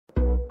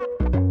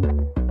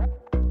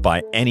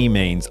by any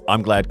means.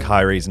 I'm glad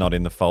Kyrie's not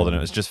in the fold, and it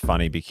was just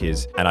funny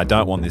because, and I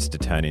don't want this to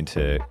turn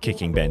into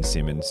kicking Ben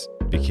Simmons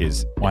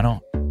because... Why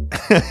not?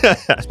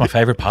 It's my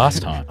favourite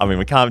pastime. I mean,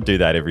 we can't do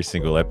that every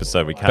single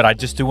episode. We can't. But I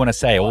just do want to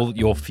say, all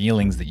your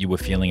feelings that you were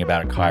feeling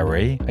about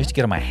Kyrie, I used to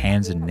get on my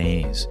hands and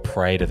knees,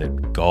 pray to the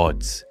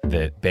gods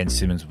that Ben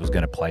Simmons was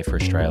going to play for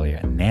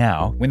Australia. And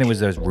now, when there was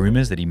those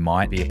rumours that he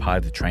might be a part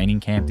of the training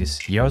camp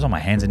this year, I was on my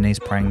hands and knees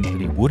praying that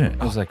he wouldn't.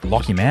 I was like,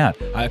 lock him out.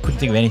 I couldn't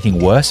think of anything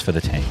worse for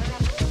the team.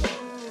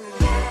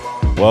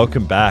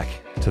 Welcome back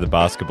to the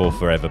Basketball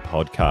Forever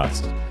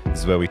podcast. This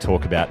is where we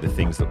talk about the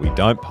things that we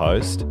don't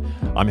post.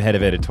 I'm head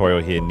of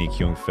editorial here, Nick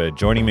Jungford.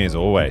 Joining me as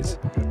always,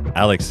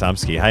 Alex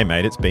Sumsky. Hey,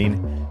 mate, it's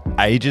been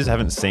ages.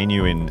 Haven't seen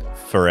you in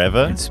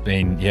forever. It's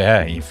been,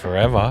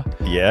 forever.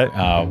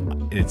 Yeah.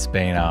 It's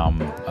been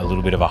a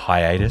little bit of a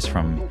hiatus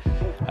from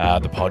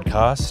the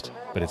podcast,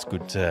 but it's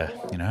good to,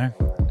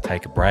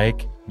 take a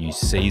break. New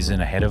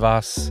season ahead of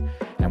us,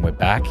 and we're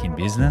back in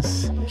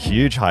business.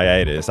 Huge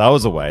hiatus. I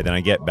was away, then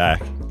I get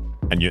back.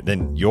 And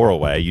then you're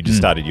away. You just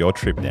started your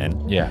trip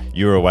then. Yeah.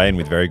 You were away and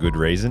with very good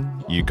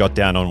reason. You got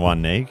down on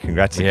one knee.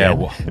 Congrats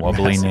again. Yeah,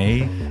 wobbly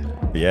knee.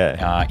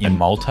 Yeah. In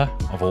Malta,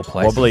 of all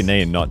places. Wobbly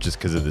knee, and not just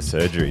because of the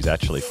surgeries,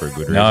 actually for a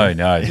good reason.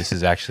 No. This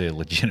is actually a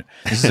legitimate...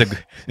 This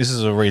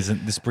is a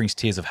reason... This brings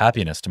tears of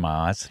happiness to my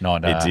eyes,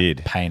 not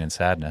pain and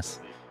sadness.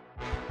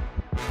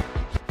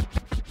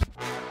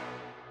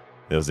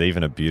 There was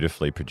even a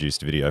beautifully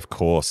produced video. Of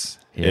course,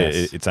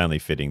 yes. It's only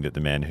fitting that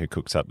the man who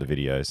cooks up the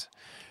videos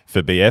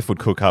for BF would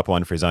cook up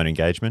one for his own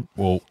engagement.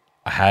 Well,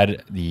 I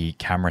had the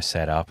camera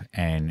set up,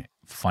 and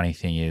funny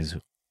thing is,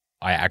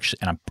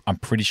 I'm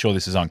pretty sure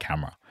this is on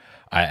camera.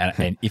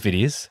 And if it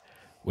is,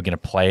 we're going to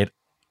play it.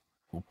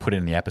 We'll put it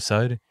in the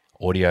episode,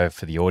 audio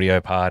for the audio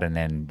part, and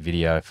then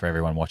video for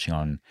everyone watching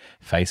on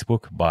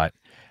Facebook. But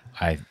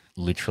I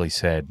literally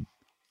said,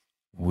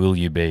 "Will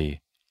you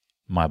be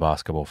my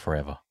basketball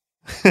forever?"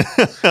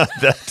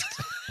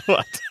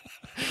 What?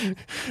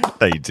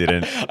 No, you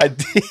didn't. I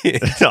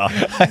did. No,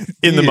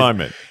 in the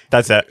moment.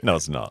 That's it. No,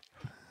 it's not.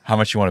 How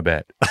much you want to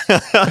bet?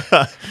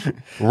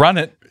 Run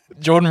it.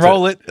 Jordan,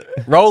 roll it.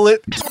 Roll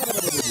it.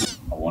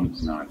 I wanted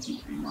to know if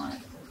you'd be my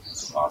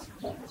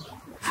basketball.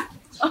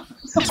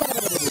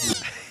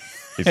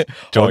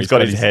 Jordan's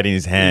got his head in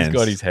his hands. He's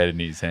got his head in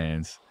his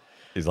hands.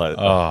 He's like,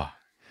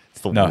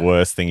 it's the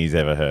worst thing he's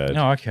ever heard.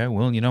 No, okay.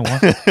 Well, you know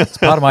what? It's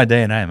part of my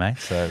DNA, mate.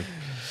 So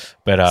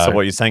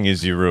what you're saying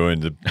is you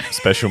ruined a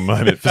special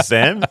moment for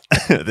Sam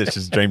that's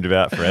just dreamed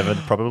about forever,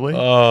 probably.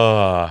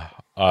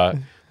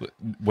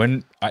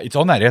 When it's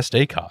on that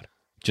SD card,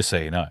 just so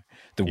you know,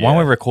 the one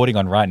we're recording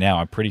on right now,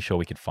 I'm pretty sure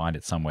we could find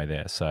it somewhere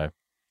there. So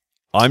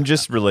I'm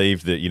just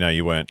relieved that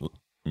you weren't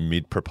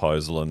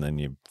mid-proposal and then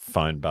your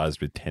phone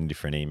buzzed with 10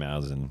 different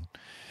emails and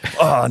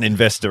an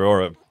investor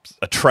or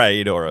a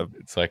trade or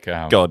it's like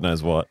God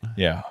knows what.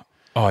 Yeah.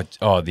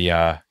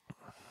 The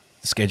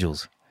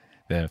schedules.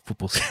 The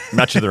football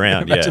match of the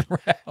round, yeah.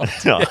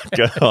 Oh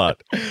God,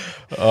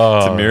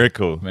 it's a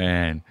miracle,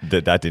 man,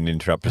 that didn't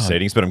interrupt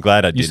proceedings. But I'm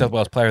glad I did. New South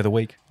Wales Player of the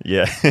Week.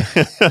 Yeah,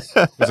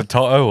 was it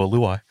To'o or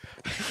Luai?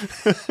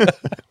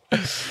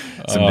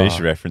 Some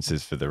niche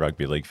references for the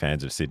rugby league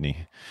fans of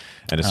Sydney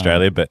and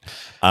Australia, but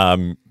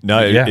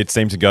it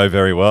seemed to go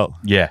very well.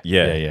 Yeah.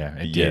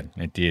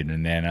 It did,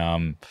 and then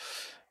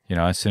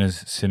as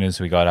soon as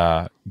we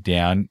got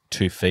down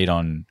 2 feet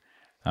on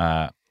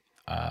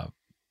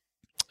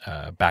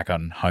back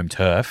on home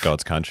turf,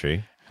 God's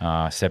country,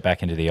 set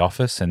back into the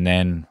office, and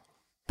then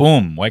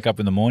boom, wake up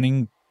in the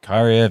morning,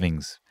 Kyrie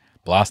Irving's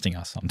blasting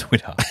us on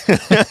Twitter.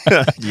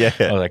 Yeah,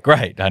 I was like,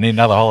 great, I need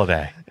another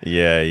holiday.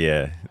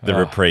 Yeah. The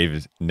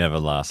reprieve never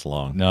lasts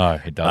long. No,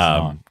 it does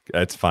not.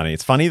 It's funny.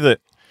 It's funny that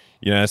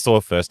I saw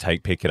First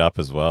Take pick it up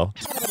as well.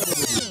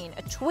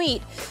 A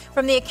tweet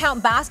from the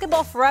account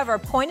Basketball Forever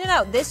pointed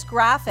out this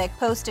graphic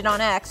posted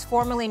on X,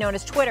 formerly known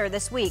as Twitter,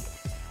 this week.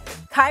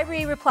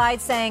 Kyrie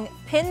replied saying,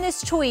 "Pin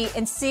this tweet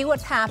and see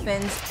what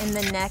happens in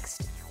the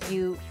next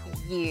few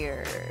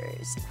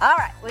years." All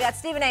right, we got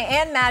Stephen A.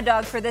 and Mad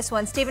Dog for this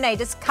one. Stephen A.,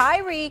 does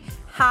Kyrie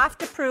have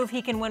to prove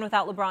he can win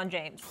without LeBron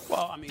James?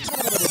 Well, I mean,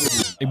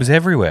 it was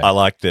everywhere. I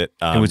liked it.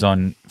 It was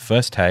on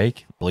First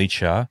Take,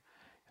 Bleacher.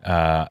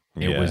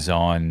 It was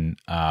on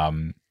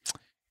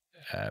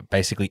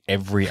basically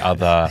every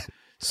other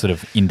sort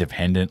of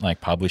independent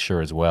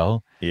publisher as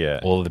well. Yeah,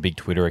 all of the big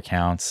Twitter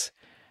accounts.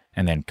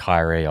 And then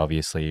Kyrie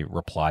obviously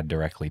replied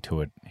directly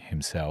to it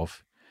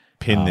himself.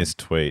 Pin this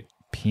tweet.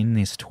 Pin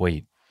this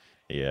tweet.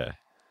 Yeah.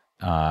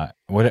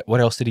 What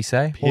else did he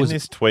say? Pin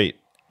this tweet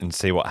and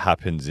see what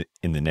happens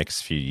in the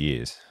next few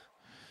years.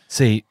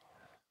 See,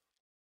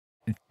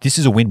 this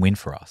is a win-win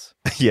for us.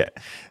 Yeah,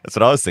 that's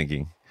what I was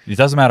thinking. It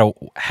doesn't matter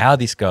how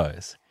this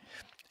goes.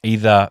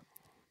 Either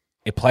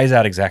it plays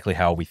out exactly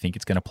how we think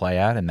it's going to play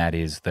out, and that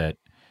is that,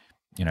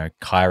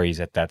 Kyrie's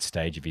at that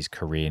stage of his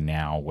career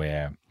now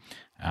where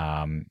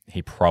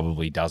he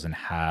probably doesn't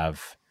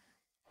have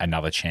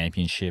another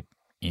championship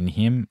in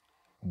him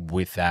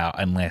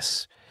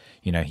unless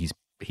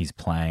he's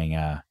playing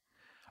a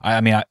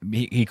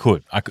He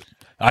could.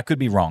 I could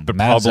be wrong, But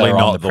Mavs probably are on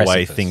not the way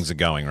precipice. things are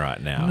going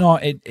right now. No,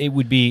 it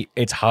would be.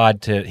 It's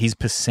hard to. His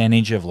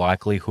percentage of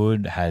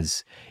likelihood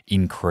has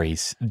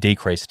decreased.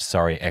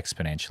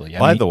 Exponentially.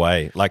 By the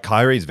way, like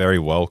Kyrie's very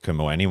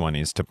welcome, or anyone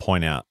is, to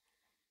point out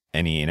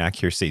any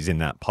inaccuracies in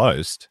that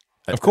post.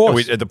 Of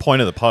course. At the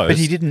point of the post. But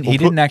he didn't. He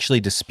didn't actually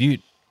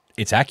dispute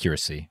its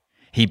accuracy.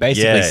 He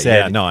basically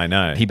said, "Yeah, no, I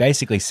know." He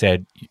basically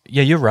said,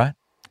 "Yeah, you're right,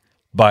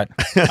 but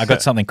I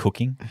got something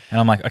cooking." And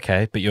I'm like,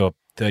 "Okay, but you're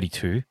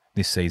 32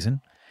 this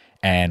season,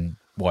 and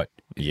what?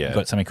 Yeah. You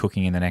got something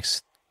cooking in the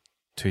next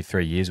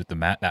 2-3 years with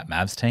that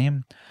Mavs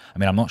team? I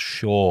mean, I'm not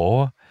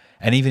sure.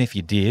 And even if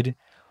you did,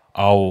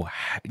 and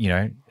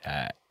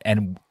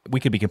we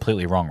could be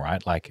completely wrong,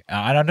 right? Like,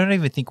 I don't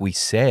even think we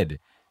said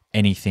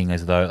anything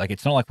as though, like,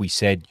 it's not like we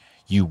said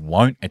you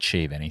won't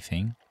achieve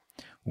anything.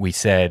 We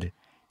said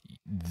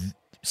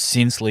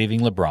since leaving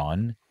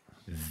LeBron,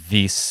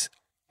 this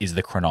is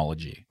the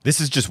chronology.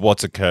 This is just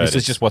what's occurred. This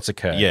is just what's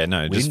occurred. Yeah,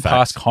 no, we just didn't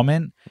facts. pass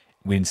comment.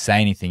 We didn't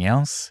say anything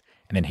else,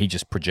 and then he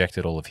just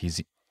projected all of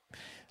his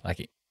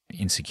like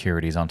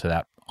insecurities onto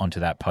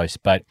that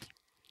post. But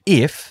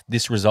if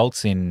this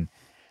results in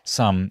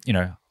some,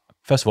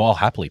 first of all, I'll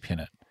happily pin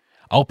it.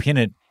 I'll pin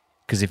it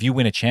because if you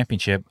win a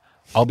championship,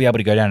 I'll be able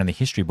to go down in the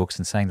history books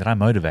and saying that I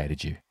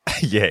motivated you.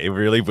 Yeah, it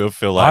really will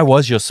feel like I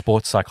was your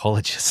sports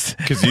psychologist.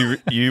 because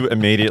you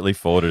immediately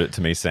forwarded it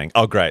to me saying,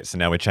 "Oh, great! So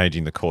now we're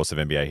changing the course of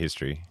NBA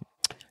history."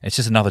 It's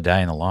just another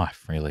day in the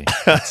life, really.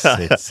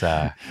 It's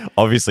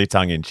Obviously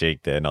tongue in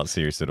cheek there, not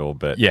serious at all.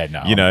 But Yeah,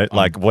 no,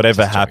 like I'm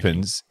whatever just joking.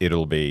 happens,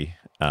 it'll be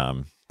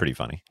pretty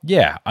funny.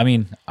 yeah. I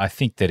mean, I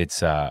think that it's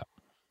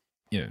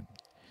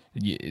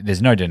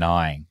there's no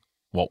denying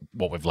what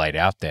we've laid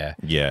out there.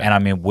 Yeah. And I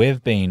mean,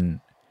 we've been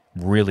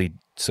really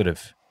sort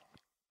of,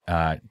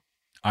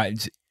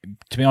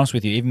 to be honest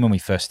with you, even when we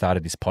first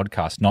started this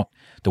podcast, not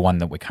the one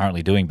that we're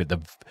currently doing, but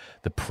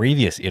the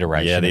previous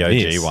iteration, Yeah, the of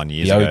OG this, 1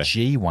 years ago.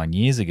 The OG 1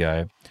 years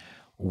ago,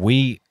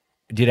 we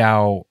did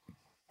our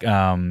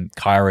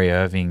Kyrie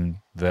Irving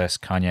versus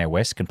Kanye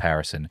West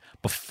comparison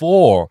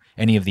before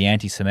any of the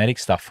anti-Semitic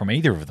stuff from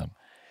either of them.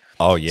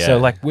 Oh yeah. So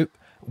like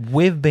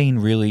we've been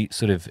really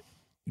sort of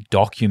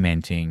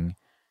documenting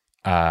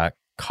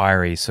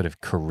Kyrie's sort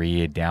of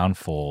career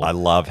downfall I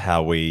love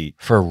how we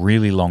for a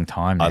really long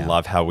time now. I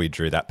love how we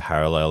drew that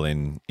parallel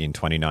in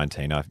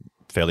 2019. I'm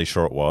fairly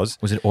sure it was.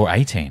 Was it or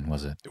 18?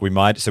 Was it? We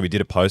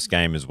did a post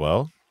game as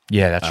well.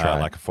 Yeah, that's right.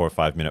 Like a 4 or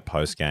 5 minute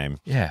post game.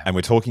 Yeah. And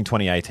we're talking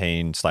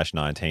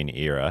 2018/19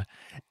 era.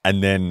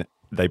 And then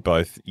they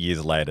both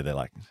years later, they're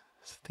like, I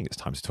think it's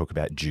time to talk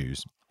about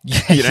Jews.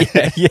 Yeah,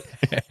 yeah.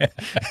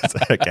 It's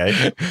like,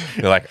 okay.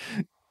 They're like,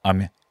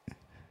 I'm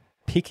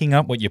picking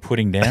up what you're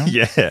putting down.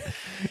 Yeah.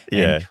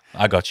 Yeah. and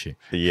I got you.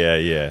 Yeah.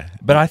 Yeah.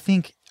 But I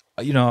think,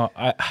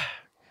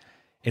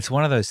 it's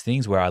one of those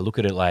things where I look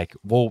at it like,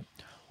 well,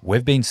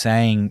 we've been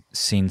saying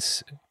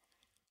since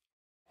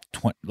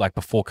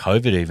before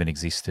COVID even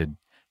existed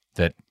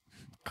that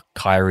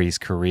Kyrie's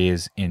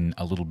career's in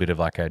a little bit of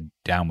like a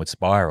downward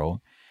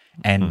spiral.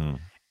 And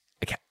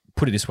okay,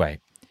 put it this way,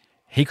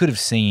 he could have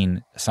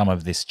seen some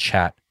of this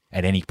chat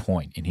at any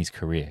point in his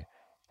career.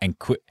 And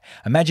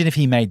imagine if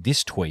he made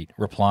this tweet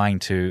replying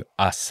to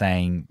us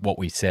saying what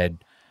we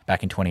said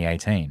back in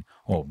 2018,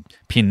 or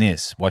pin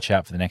this, watch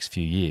out for the next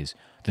few years.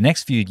 The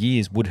next few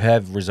years would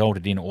have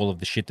resulted in all of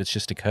the shit that's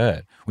just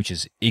occurred, which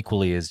is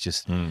equally as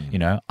just,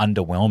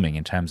 underwhelming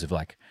in terms of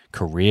like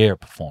career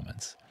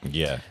performance.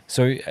 Yeah.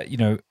 So,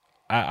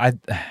 I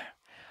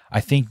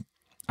think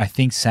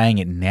saying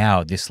it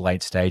now, this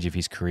late stage of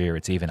his career,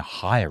 it's even a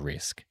higher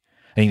risk.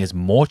 I think there's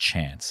more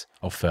chance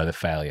of further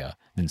failure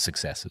than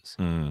successes.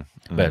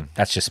 But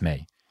that's just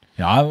me.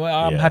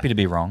 I'm happy to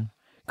be wrong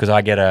because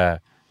I get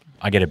a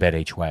bet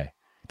each way.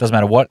 Doesn't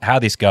matter how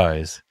this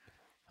goes.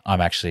 I'm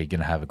actually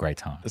going to have a great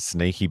time. A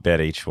sneaky bet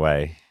each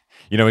way.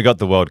 We got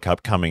the World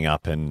Cup coming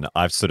up, and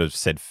I've sort of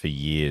said for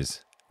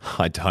years,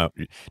 do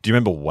you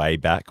remember way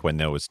back when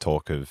there was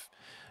talk of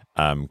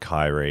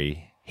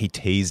Kyrie? He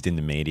teased in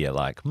the media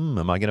like,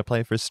 am I going to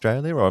play for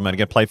Australia or am I going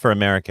to play for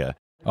America?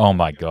 Oh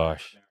my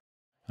gosh.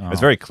 It was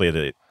very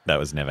clear that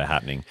was never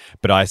happening.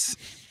 But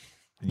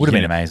would have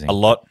been amazing.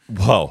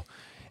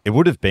 It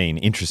would have been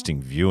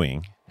interesting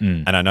viewing.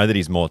 And I know that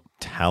he's more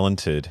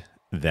talented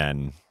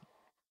than,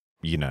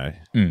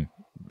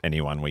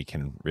 anyone we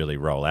can really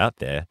roll out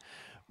there.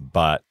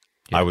 But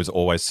I was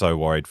always so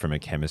worried from a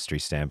chemistry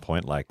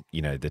standpoint, like,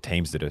 the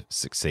teams that are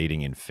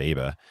succeeding in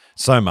FIBA,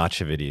 so much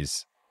of it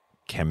is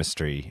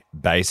chemistry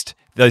based.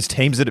 Those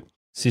teams that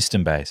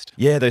system based.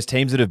 Yeah, those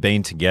teams that have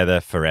been together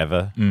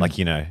forever, like,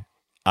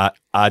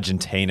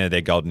 Argentina,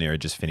 their golden era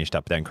just finished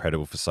up. They're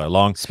incredible for so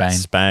long.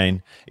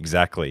 Spain,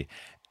 exactly.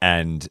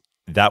 And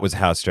that was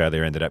how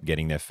Australia ended up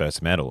getting their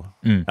first medal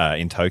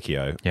in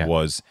Tokyo,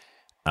 was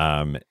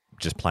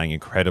just playing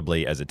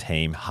incredibly as a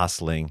team,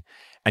 hustling.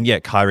 And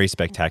yet Kyrie's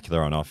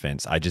spectacular on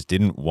offense. I just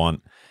didn't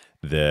want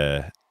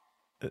the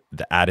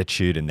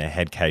attitude and the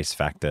head case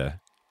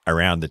factor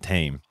around the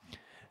team.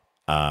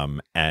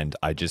 And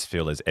I just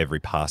feel as every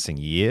passing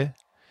year,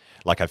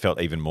 like I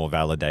felt even more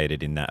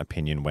validated in that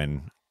opinion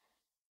when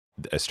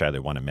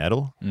Australia won a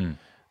medal.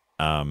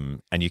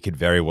 And you could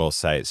very well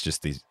say it's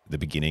just the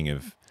beginning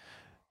of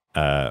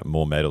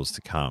more medals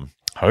to come.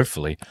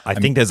 Hopefully. I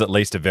think there's at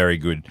least a very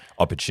good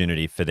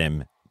opportunity for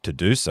them to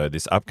do so.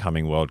 This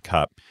upcoming World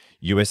Cup,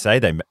 USA,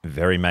 they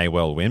very may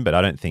well win, but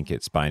I don't think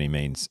it's by any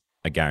means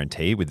a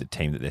guarantee with the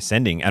team that they're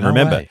sending. And No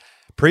remember, way.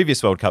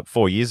 previous World Cup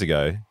 4 years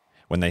ago,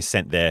 when they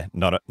sent their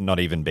not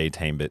even B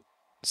team, but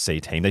C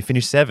team, they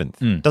finished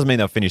 7th. Doesn't mean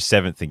they'll finish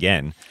 7th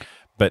again,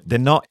 but they're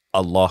not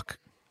a lock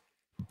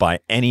by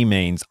any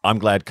means. I'm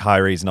glad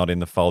Kyrie's not in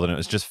the fold, and it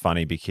was just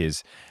funny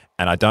because,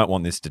 and I don't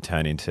want this to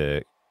turn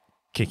into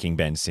kicking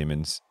Ben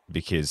Simmons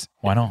because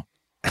Why not?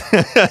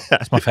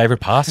 It's my favorite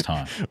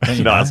pastime. Don't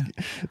you know?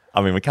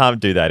 I mean, we can't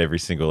do that every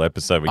single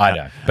episode. I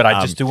know, but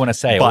I just do want to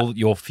say but- all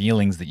your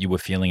feelings that you were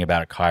feeling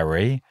about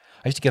Kyrie.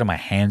 I used to get on my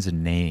hands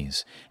and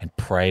knees and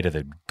pray to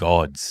the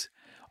gods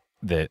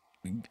that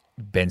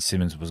Ben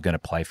Simmons was going to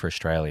play for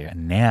Australia.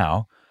 And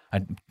now,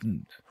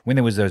 when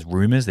there was those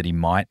rumors that he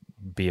might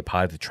be a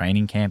part of the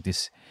training camp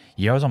this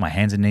year, I was on my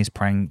hands and knees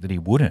praying that he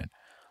wouldn't.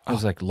 I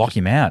was like, lock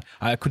him out.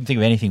 I couldn't think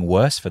of anything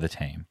worse for the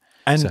team.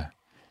 And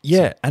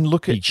and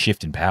look at big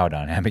shift in power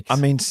dynamics. I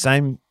mean,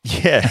 same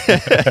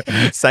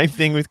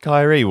thing with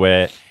Kyrie,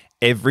 where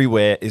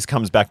everywhere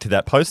comes back to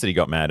that post that he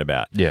got mad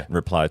about. Yeah.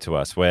 Reply to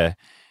us, where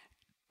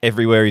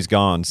everywhere he's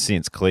gone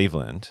since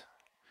Cleveland,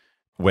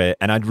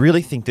 and I'd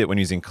really think that when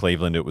he was in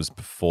Cleveland, it was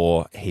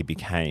before he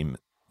became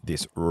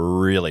this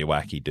really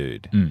wacky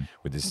dude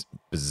with this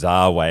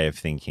bizarre way of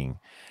thinking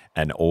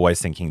and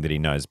always thinking that he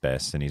knows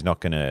best and he's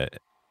not going to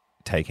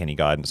take any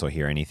guidance or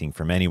hear anything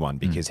from anyone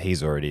because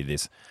he's already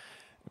this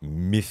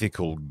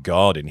mythical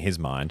god in his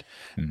mind.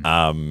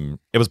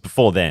 It was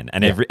before then,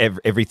 and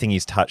everything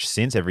he's touched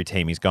since, every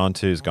team he's gone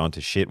to has gone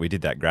to shit. We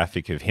did that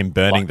graphic of him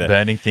burning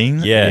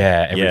things.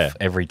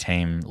 Every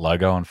team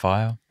logo on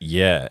fire.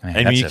 Yeah,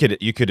 Man, and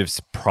you could have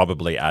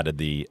probably added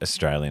the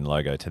Australian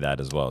logo to that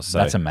as well. So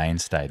that's a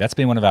mainstay. That's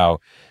been one of our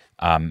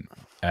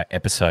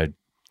episode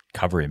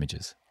cover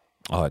images.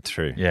 Oh,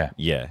 true.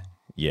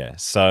 Yeah.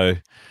 So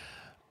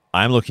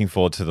I'm looking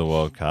forward to the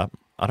World Cup.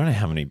 I don't know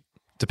how many.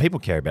 Do people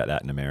care about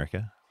that in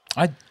America?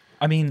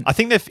 I mean, I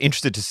think they're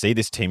interested to see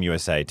this Team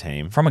USA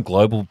team. from a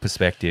global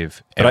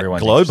perspective, But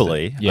everyone's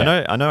globally, interested.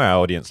 Yeah. I know our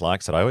audience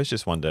likes it. I always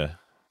just wonder.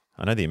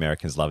 I know the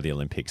Americans love the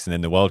Olympics, and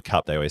then the World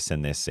Cup they always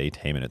send their C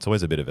team, and it's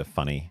always a bit of a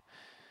funny.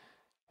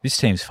 This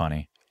team's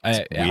funny.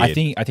 I weird.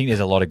 think there's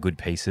a lot of good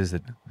pieces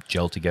that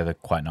gel together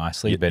quite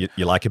nicely. But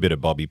You like a bit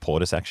of Bobby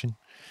Portis action?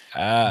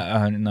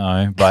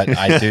 no, but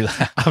I do.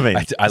 I mean,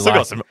 I still like.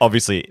 got some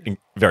obviously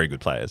very good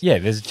players. Yeah,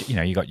 there's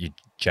you got your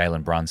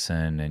Jalen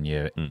Brunson and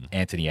your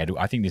Anthony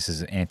Edwards. I think this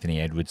is Anthony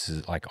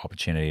Edwards'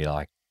 opportunity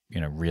to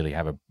really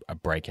have a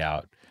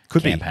breakout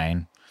Could be.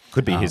 campaign.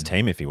 Could be his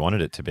team if he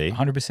wanted it to be.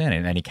 100%,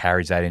 and he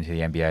carries that into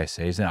the NBA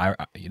season.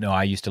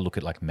 I used to look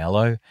at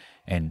Melo,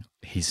 and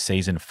his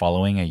season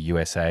following a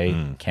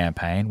USA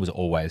campaign was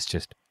always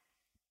just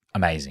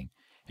amazing.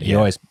 He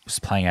always was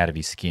playing out of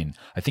his skin.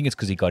 I think it's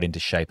because he got into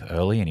shape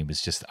early, and he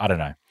was just I don't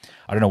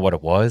know what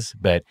it was,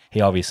 but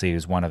he obviously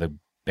was one of the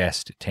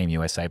best Team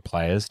USA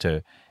players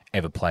to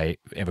ever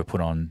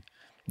put on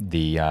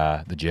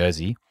the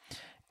jersey,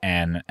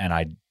 and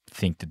I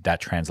think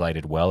that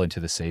translated well into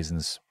the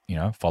seasons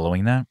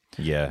following that.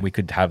 Yeah. We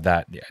could have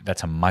that.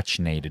 That's a much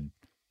needed,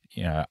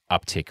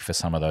 uptick for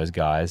some of those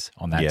guys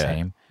on that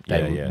team.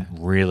 They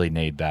really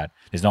need that.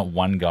 There's not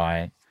one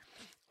guy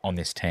on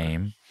this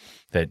team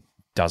that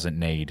doesn't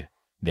need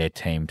their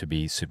team to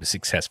be super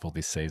successful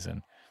this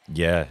season.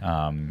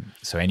 Yeah.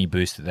 So any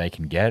boost that they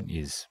can get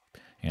is,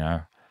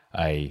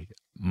 a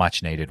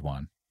much needed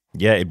one.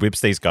 Yeah, it whips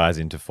these guys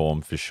into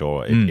form for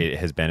sure. It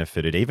has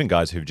benefited even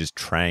guys who've just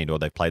trained or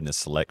they've played in the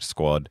select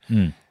squad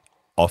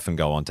often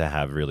go on to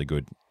have really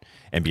good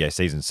NBA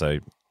seasons. So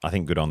I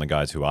think good on the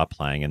guys who are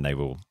playing and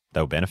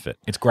they'll benefit.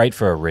 It's great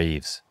for a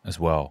Reeves as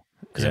well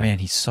because Yeah.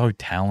 he's so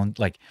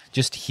talented.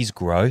 Just his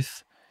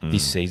growth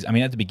this season. I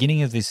mean, at the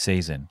beginning of this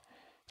season,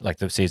 like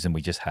the season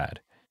we just had,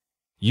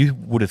 you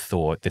would have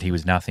thought that he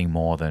was nothing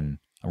more than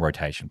a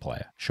rotation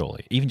player.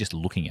 Surely, even just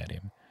looking at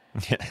him.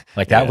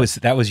 That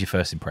was your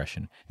first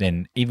impression.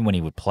 Then even when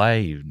he would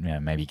play,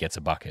 maybe he gets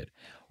a bucket.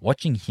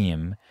 Watching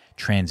him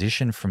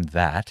transition from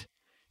that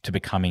to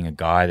becoming a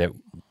guy that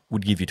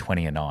would give you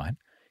 20 a night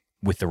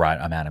with the right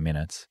amount of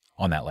minutes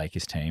on that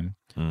Lakers team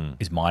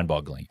is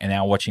mind-boggling. And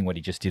now watching what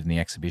he just did in the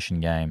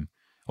exhibition game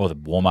or the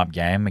warm-up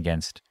game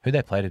against who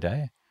they play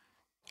today?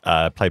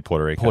 Played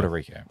Puerto Rico. Puerto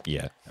Rico.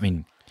 Yeah. I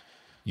mean,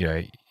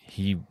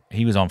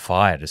 he was on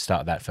fire to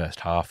start that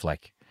first half. I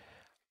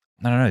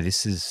don't know.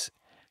 This is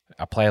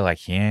a player like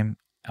him.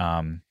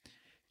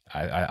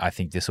 I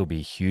think this will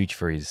be huge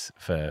for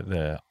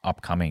the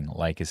upcoming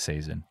Lakers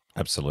season.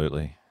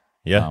 Absolutely.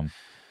 Yeah.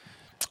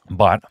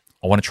 But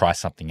I want to try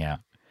something out.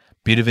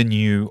 Bit of a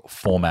new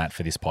format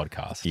for this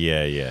podcast.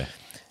 Yeah.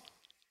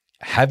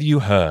 Have you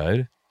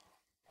heard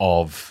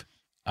of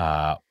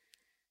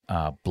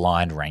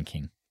blind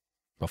ranking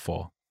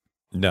before?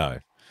 No.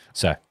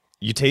 So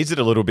You teased it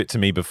a little bit to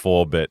me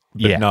before, but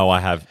Yeah. no, I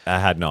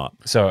had not.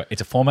 So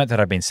it's a format that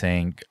I've been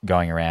seeing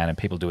going around, and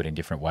people do it in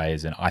different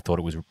ways. And I thought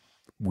it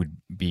would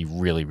be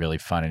really, really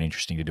fun and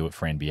interesting to do it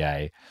for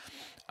NBA.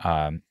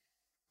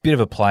 Bit of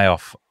a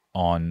playoff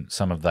on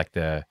some of like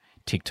the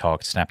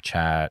TikTok,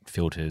 Snapchat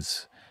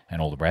filters,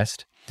 and all the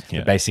rest.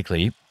 Yeah. But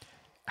basically,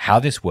 how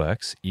this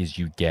works is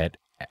you get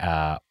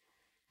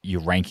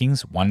your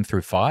rankings 1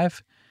 through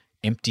 5,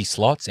 empty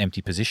slots,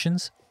 empty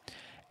positions,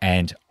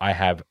 and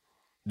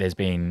there's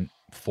been,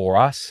 for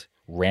us,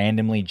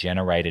 randomly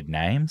generated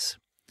names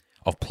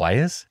of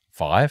players,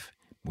 5.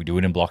 We do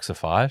it in blocks of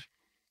 5.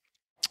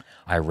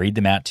 I read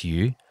them out to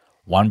you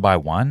one by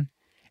one,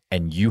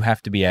 and you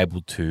have to be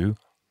able to,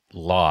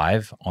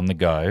 live on the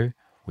go,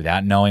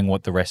 without knowing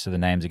what the rest of the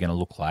names are going to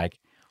look like,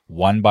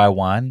 one by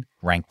one,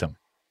 rank them.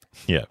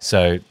 Yeah.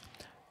 So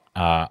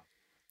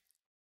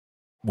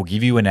we'll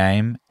give you a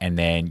name, and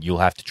then you'll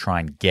have to try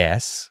and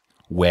guess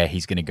where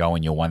he's going to go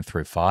in your 1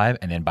 through 5.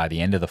 And then by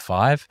the end of the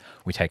 5,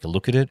 we take a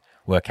look at it,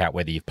 work out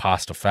whether you've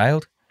passed or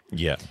failed.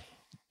 Yeah.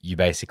 You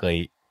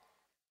basically,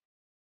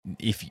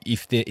 if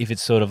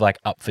it's sort of like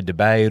up for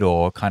debate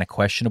or kind of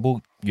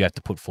questionable, you have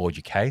to put forward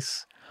your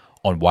case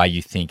on why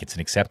you think it's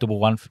an acceptable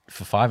one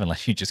for 5,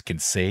 unless you just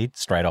concede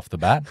straight off the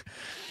bat.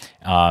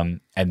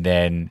 And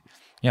then,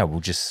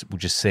 we'll just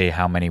see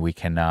how many we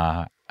can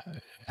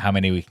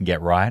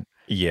get right.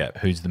 Yeah.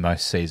 Who's the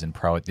most seasoned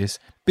pro at this?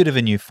 Bit of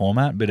a new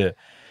format, bit of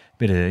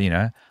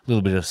a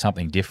little bit of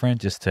something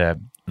different just to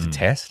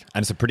test.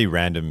 And it's a pretty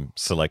random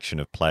selection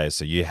of players.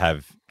 So you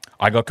have,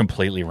 I got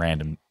completely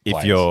random if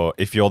players.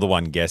 if you're the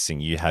one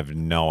guessing, you have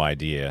no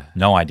idea.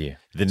 No idea.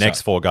 The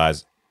next 4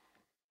 guys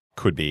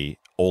could be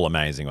all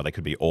amazing, or they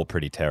could be all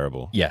pretty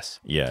terrible. Yes.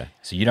 Yeah.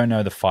 So you don't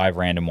know the 5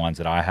 random ones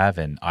that I have,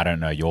 and I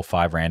don't know your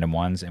 5 random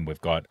ones, and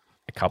we've got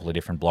a couple of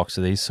different blocks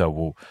of these.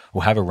 So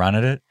we'll have a run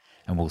at it,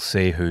 and we'll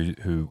see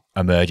who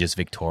emerges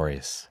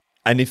victorious.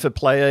 And if a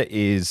player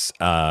is,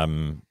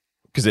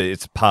 because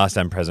it's past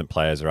and present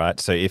players, right?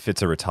 So if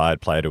it's a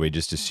retired player, do we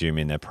just assume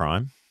in their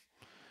prime?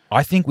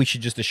 I think we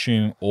should just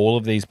assume all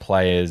of these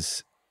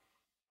players,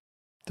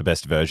 The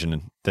best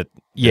version that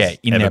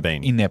in ever their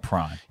been. in their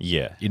prime,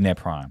 Yeah. in their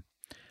prime,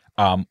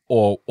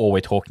 or we're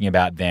talking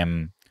about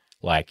them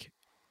like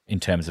in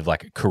terms of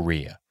like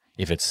career.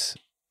 If it's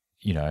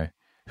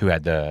who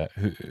had the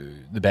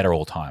better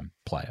all time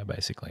player,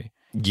 basically.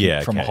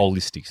 Yeah. From a okay.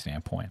 holistic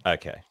standpoint.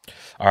 Okay.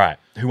 All right,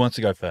 who wants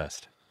to go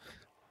first?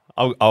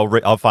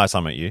 I'll fire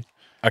some at you.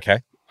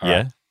 Okay.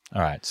 Yeah.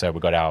 All right. So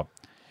we've got our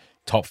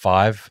top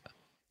 5.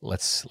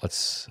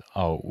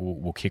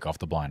 We'll kick off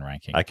the blind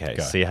ranking. Okay.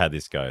 Go. See how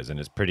this goes, and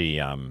it's pretty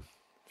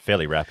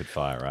fairly rapid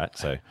fire, right?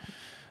 So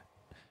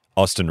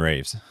Austin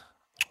Reeves.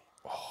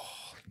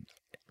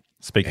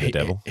 Speak of the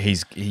devil.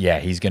 He's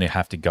going to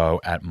have to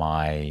go at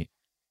my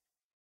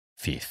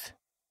 5th.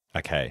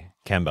 Okay.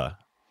 Kemba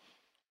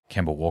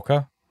Kemba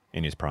Walker.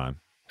 in his prime.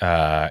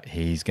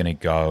 He's going to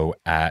go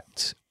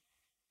at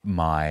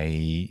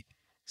my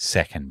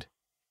 2nd.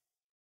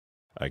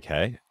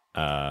 Okay.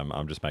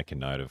 I'm just making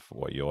note of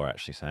what you're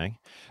actually saying.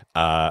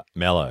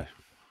 Carmelo.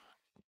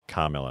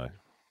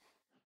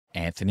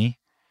 Anthony.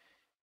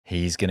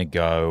 He's going to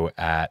go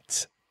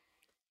at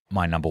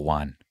my number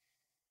 1.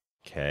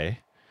 Okay.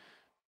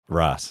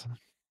 Russ.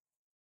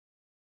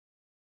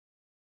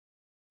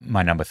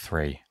 My number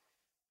 3.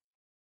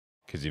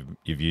 Because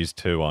you've used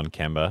 2 on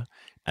Kemba,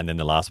 and then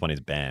the last one is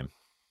Bam.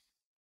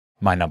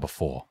 My number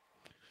 4.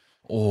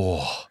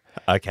 Oh,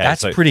 Okay.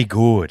 that's so pretty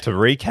good. to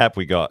recap,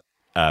 we got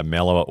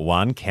Melo at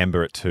 1,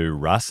 Kemba at 2,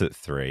 Russ at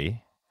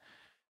 3.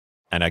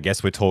 And I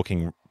guess we're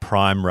talking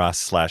prime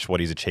Russ / what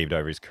he's achieved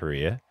over his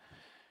career.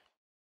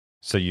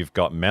 So you've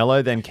got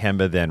Melo, then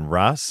Kemba, then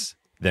Russ,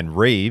 then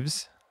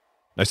Reeves.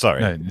 No,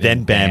 sorry.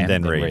 Then Bam,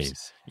 then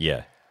Reeves.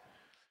 Yeah.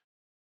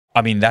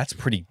 I mean, that's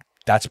pretty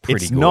It's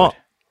good. not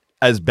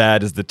as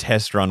bad as the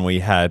test run we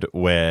had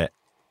where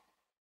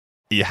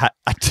you had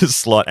to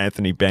slot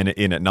Anthony Bennett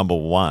in at number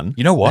 1.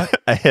 You know what?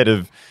 Ahead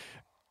of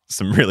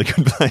some really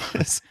good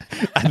players.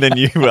 And then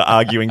you were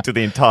arguing to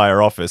the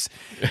entire office,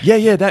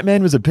 yeah, that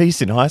man was a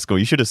beast in high school.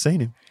 You should have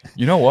seen him.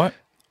 You know what?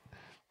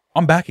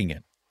 I'm backing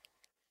it.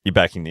 You're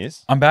backing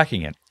this? I'm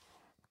backing it.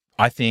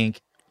 I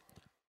think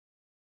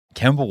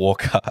Kemba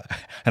Walker,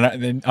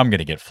 and I'm going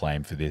to get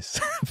flamed for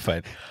this,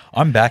 but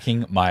I'm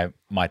backing my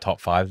top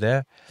 5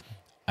 there.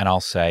 And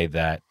I'll say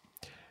that,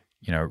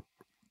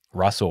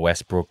 Russell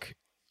Westbrook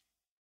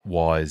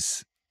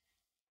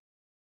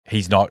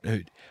he's not,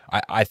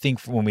 I think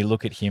when we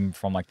look at him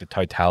from like the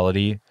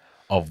totality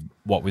of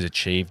what was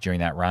achieved during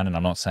that run, and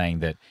I'm not saying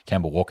that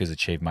Kemba Walker's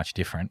achieved much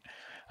different,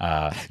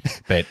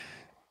 but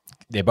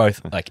they're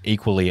both like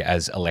equally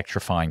as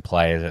electrifying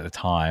players at the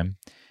time.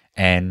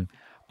 And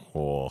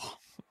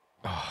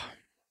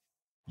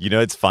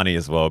it's funny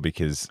as well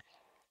because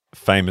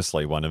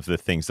famously one of the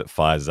things that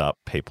fires up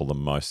people the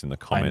most in the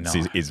comments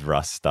is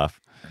Russ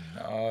stuff.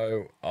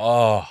 No.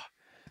 Oh.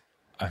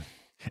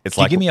 It's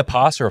Can you give me a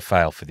pass or a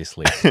fail for this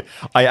list?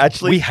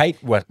 We hate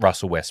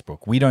Russell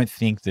Westbrook. We don't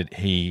think that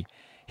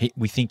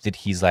we think that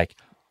he's like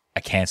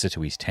a cancer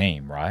to his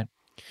team, right?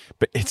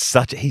 But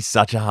he's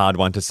such a hard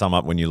one to sum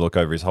up when you look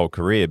over his whole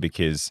career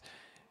because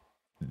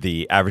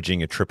the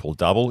averaging a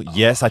triple-double,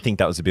 yes, I think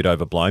that was a bit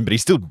overblown, but he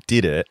still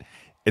did it.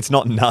 It's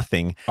not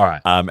nothing. All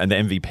right. And the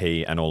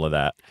MVP and all of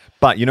that.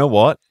 But you know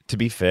what? To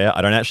be fair,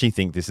 I don't actually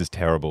think this is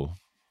terrible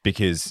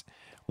because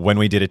when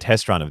we did a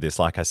test run of this,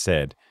 like I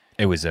said,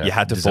 It was a you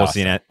had to disaster.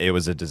 force in. It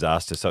was a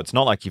disaster. So it's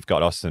not like you've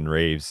got Austin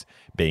Reeves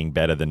being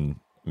better than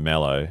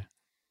Melo.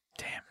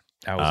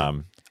 That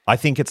was I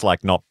think it's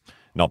like not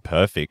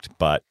perfect,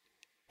 but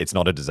it's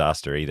not a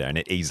disaster either, and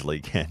it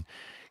easily can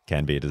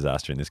be a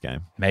disaster in this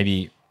game.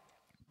 maybe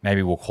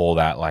we'll call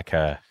that like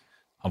a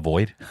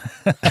void.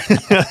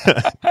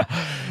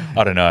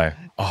 I don't know.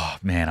 Oh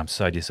man, I'm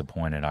so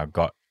disappointed. I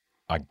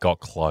got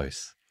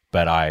close,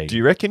 but Do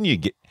you reckon you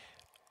get?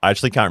 I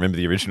actually can't remember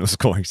the original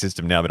scoring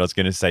system now, but I was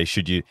going to say,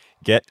 should you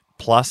get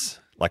plus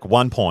like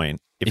 1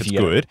 point if it's you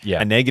get it, good,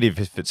 yeah. a negative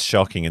if it's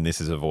shocking, and this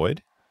is a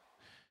void?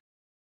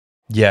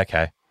 yeah,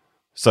 okay.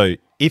 So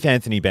if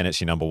Anthony Bennett's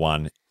your number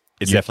one,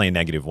 it's Yep. definitely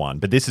a -1.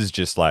 But this is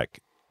just like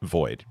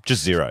void,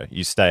 just 0.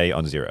 You stay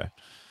on 0.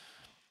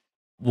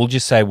 We'll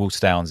just say we'll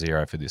stay on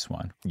 0 for this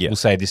one. Yeah. We'll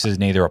say this is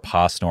neither a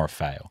pass nor a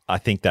fail. I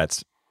think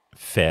that's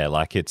fair.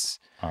 Like it's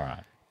All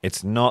right.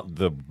 not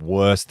the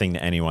worst thing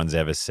that anyone's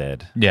ever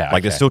said. Yeah,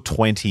 like there's okay. still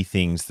 20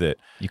 things that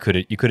You could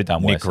have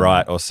done worse. Nick than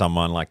Wright or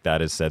someone like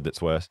that has said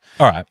that's worse.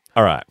 that. All right.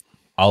 All right.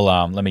 I'll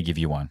let me give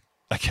you one.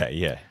 Okay.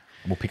 Yeah.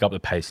 We'll pick up the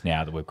pace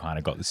now that we've kind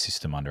of got the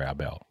system under our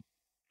belt.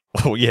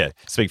 Well, yeah.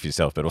 Speak for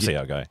yourself, but we'll see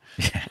how it goes.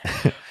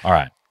 All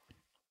right.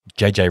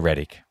 JJ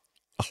Redick.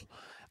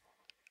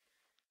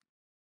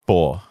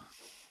 4.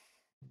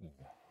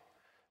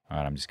 All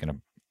right, I'm just going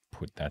to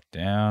put that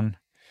down.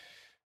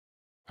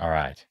 All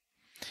right.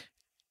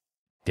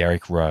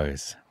 Derrick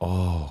Rose.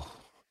 Oh,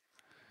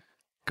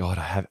 God,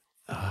 I have.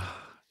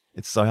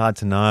 It's so hard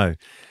to know.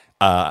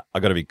 I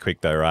got to be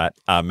quick though, right?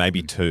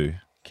 Maybe 2.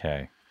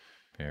 Okay.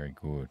 Very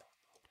good.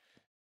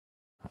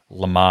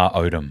 Lamar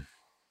Odom.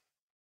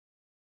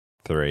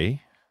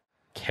 3.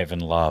 Kevin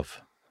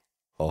Love.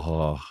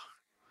 Oh, I'm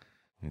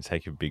gonna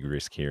take a big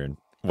risk here. And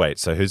wait,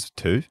 so who's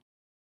 2?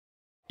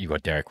 You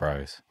got Derrick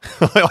Rose.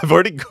 I've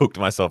already cooked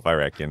myself, I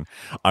reckon.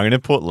 I'm going to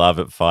put Love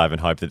at 5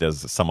 and hope that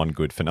there's someone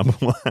good for number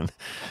 1.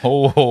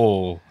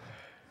 Oh.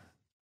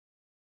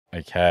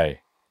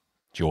 Okay.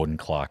 Jordan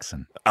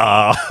Clarkson.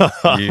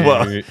 You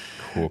Well,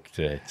 cooked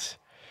it.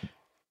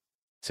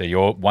 So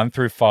your 1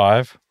 through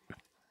 5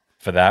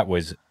 for that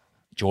was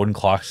Jordan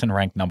Clarkson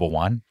ranked number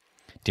 1,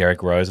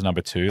 Derrick Rose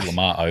number 2,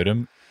 Lamar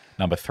Odom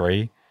number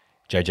 3,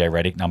 JJ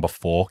Redick number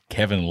 4,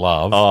 Kevin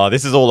Love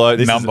this is all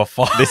this number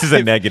 5. This is a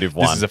 -1.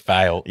 This is a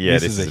fail. Yeah,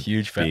 this this is a is a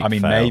huge fail. big I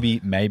mean, fail.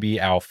 maybe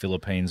our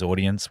Philippines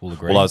audience will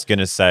agree. Well, I was going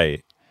to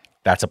say,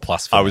 That's a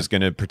plus for I them. was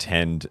going to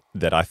pretend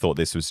that I thought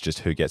this was just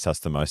who gets us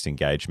the most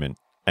engagement.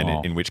 And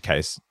Oh. in which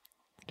case,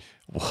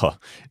 well,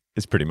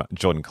 it's pretty much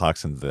Jordan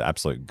Clarkson's the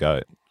absolute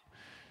GOAT.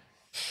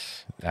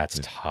 That's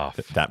tough.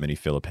 That many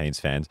Philippines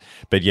fans.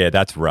 But yeah,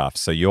 that's rough.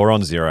 So you're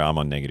on 0, I'm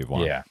on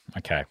 -1. Yeah.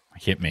 Okay.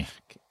 Hit me.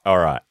 All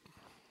right.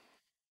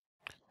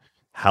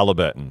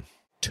 Halliburton,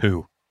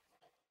 2,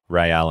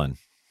 Ray Allen,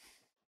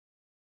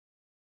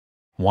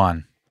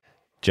 1.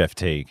 Jeff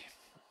Teague.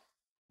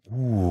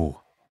 Ooh.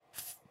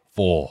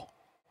 4.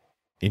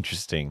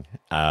 Interesting.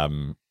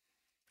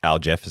 Al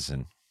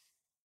Jefferson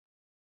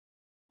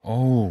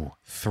Oh.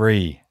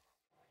 3.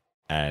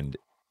 and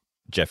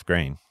Jeff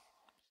Green.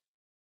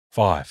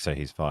 5. So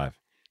he's 5.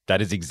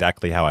 That is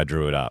exactly how I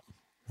drew it up.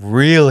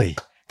 Really?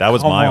 That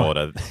was Come my on.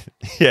 order.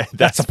 Yeah,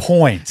 That's a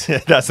point.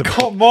 that's a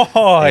Come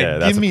on. yeah,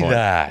 that's Give a me point.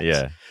 that.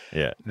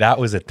 Yeah. That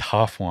was a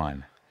tough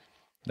one.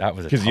 That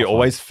was a Because tough you one.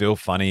 always feel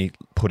funny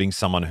putting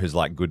someone who's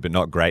like good but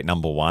not great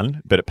number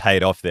 1, but it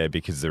paid off there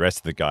because the rest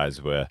of the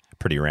guys were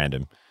pretty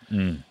random.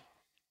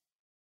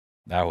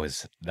 That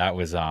was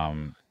I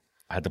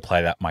had to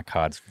play my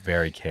cards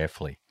very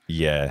carefully.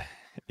 Yeah.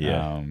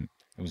 It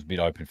was a bit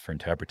open for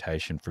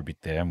interpretation for a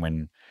bit there. And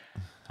when,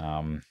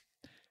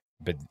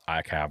 but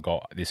okay, I've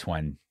got this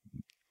one.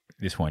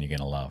 This one you're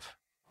gonna love.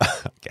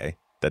 Okay.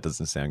 That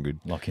doesn't sound good.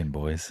 Lock in,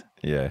 boys.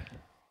 Yeah.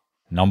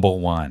 Number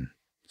 1.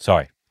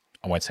 Sorry,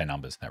 I won't say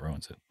numbers. That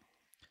ruins it.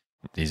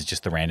 These are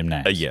just the random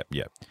names. Yeah.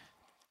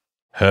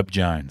 Herb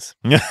Jones.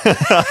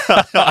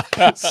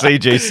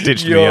 CG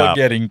stitched me You're up.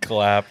 getting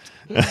clapped.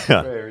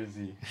 Where is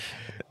he?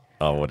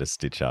 Oh, what a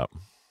stitch up.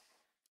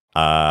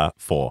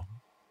 4.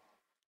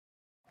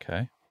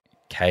 Okay.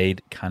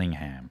 Cade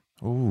Cunningham.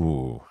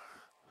 Ooh.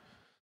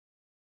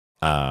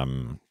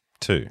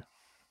 2.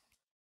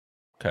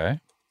 Okay.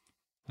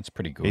 That's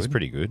pretty good. He's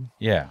pretty good.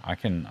 Yeah, I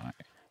think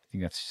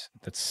that's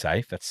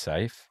safe. That's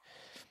safe.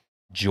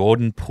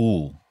 Jordan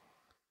Poole.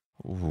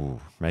 Ooh,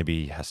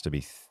 maybe he has to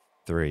be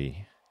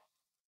 3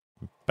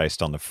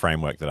 based on the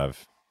framework that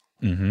I've.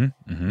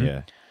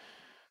 Yeah.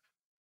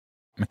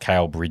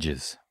 Mikal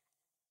Bridges.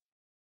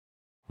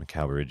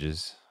 Mikal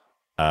Bridges.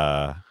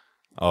 Oh,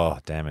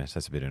 damn it.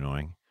 That's a bit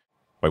annoying.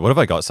 Wait, what have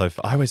I got so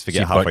far? I always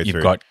forget halfway through.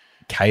 You've got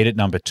Cade at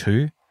number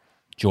 2,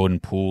 Jordan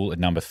Poole at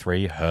number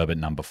 3, Herb at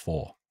number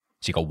 4.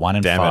 So you got 1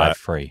 and Damn it, 5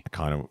 free. I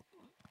kind of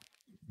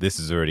this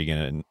is already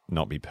going to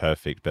not be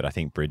perfect, but I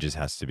think Bridges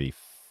has to be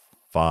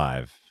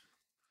 5.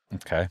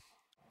 Okay.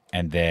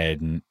 And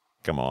then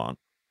Come on.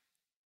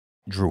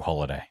 Drew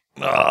Holiday.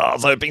 Oh, I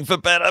was hoping for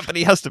better, but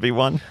he has to be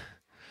 1.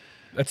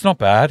 That's not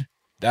bad.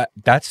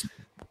 That's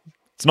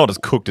It's not as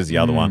cooked as the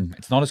other one.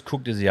 It's not as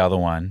cooked as the other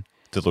one.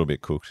 It's a little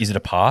bit cooked. Is it a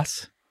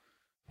pass?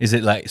 Is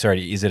it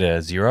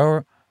a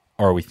 0, or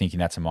are we thinking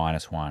that's a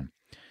 -1?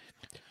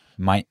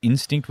 My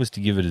instinct was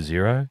to give it a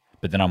 0,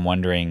 but then I'm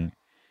wondering.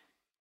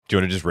 Do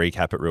you want to just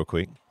recap it real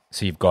quick?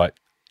 So you've got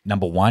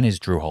number 1 is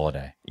Drew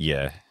Holiday,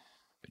 Yeah.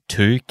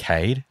 2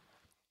 Cade,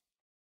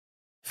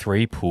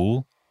 3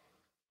 Poole,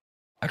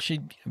 actually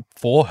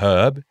 4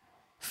 Herb,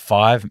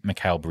 5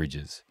 Mikal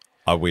Bridges.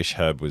 I wish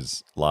Herb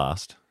was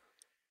last.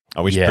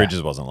 I wish Yeah.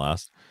 Bridges wasn't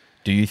last.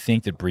 Do you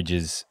think that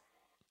Bridges?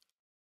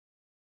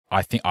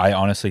 I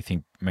honestly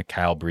think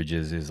Mikal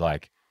Bridges is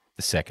like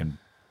the second.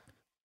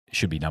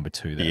 Should be number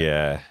 2 there.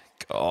 Yeah.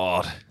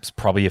 God. It's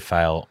probably a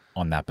fail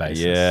on that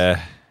basis.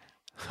 Yeah.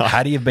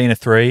 Had he have been a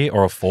 3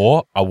 or a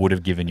 4, I would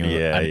have given you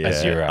a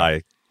 0.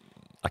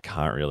 I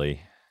can't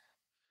really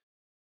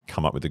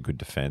come up with a good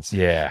defense.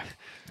 Yeah,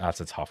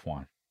 that's a tough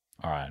one.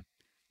 All right.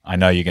 I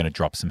know you're going to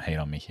drop some heat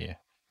on me here,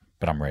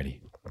 but I'm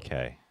ready.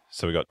 Okay.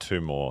 So we got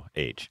 2 more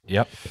each.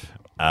 Yep.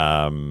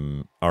 All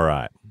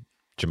right.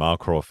 Jamal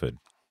Crawford.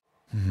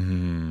 He's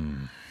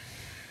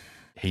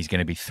going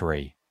to be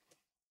 3.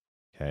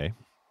 Okay.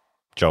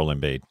 Joel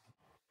Embiid.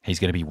 He's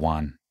going to be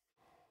 1.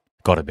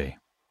 Got to be.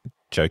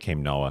 Joakim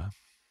Noah.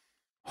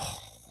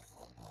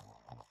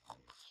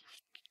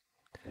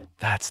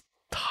 That's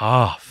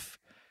tough.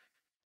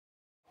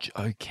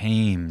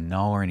 Joakim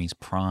Noah in his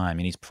prime.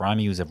 In his prime,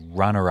 he was a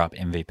runner-up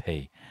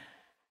MVP,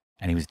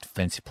 and he was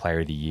Defensive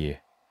Player of the Year.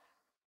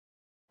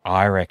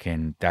 I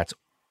reckon that's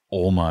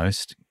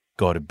almost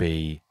got to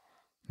be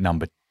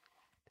number.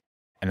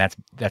 And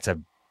that's a.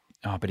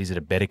 Oh, but is it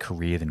a better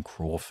career than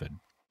Crawford?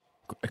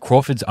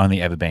 Crawford's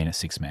only ever been a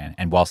 6-man,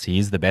 and whilst he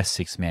is the best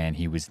 6-man,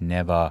 he was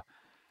never.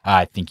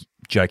 I think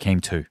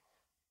Joakim 2.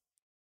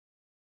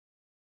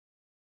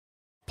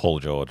 Paul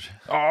George.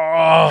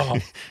 Oh,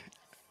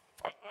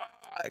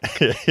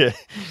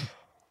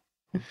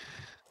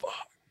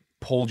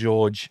 Paul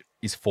George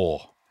is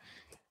 4.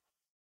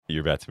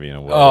 You're about to be in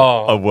a world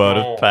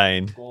Oh, of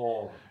pain.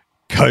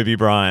 Kobe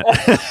Bryant.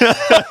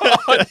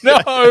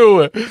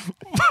 No.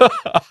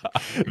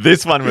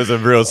 This one was a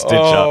real stitch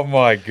Oh up.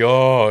 my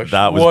gosh.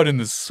 That was- what in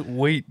the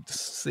sweet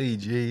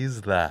CG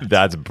is that?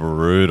 That's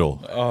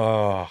brutal.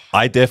 Oh.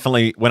 I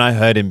definitely, when I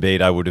heard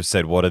Embiid, I would have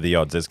said, what are the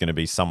odds there's going to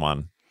be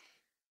someone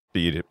that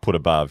you'd put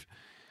above?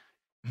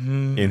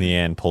 In the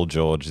end, Paul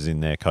George is in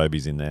there.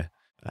 Kobe's in there.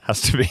 It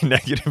has to be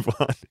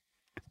 -1.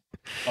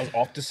 I was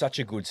off to such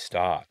a good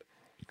start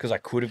because I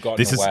could have gotten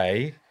This is-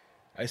 away.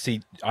 I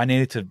see. I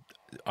needed to.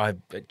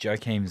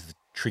 Joakim's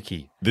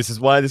tricky. This is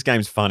why this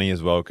game's funny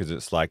as well, because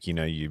it's like,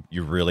 you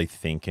really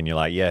think and you're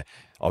like, yeah,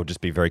 I'll just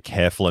be very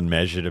careful and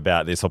measured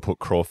about this. I'll put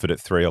Crawford at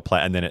 3 or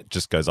play, and then it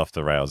just goes off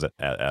the rails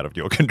out of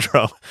your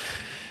control.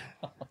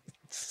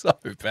 So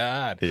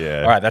bad.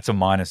 Yeah. All right, that's a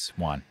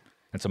 -1.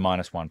 That's a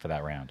 -1 for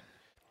that round.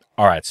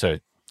 All right, so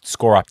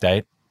score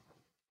update.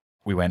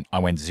 I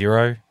went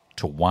 0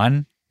 to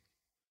 1,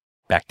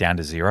 back down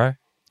to 0.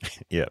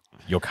 Yep.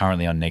 You're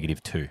currently on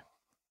 -2.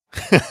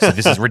 So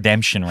this is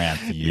redemption round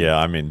for you. Yeah,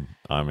 I'm in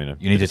a.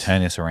 You need to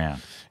turn this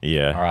around.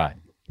 Yeah. All right.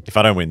 If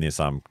I don't win this,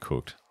 I'm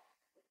cooked.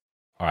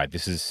 All right.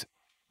 This is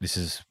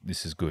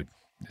good.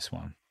 This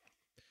one.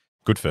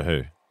 Good for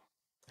who?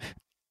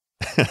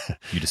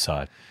 You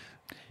decide.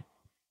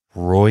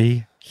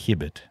 Roy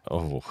Hibbert.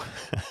 Oh,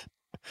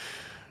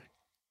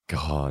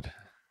 God.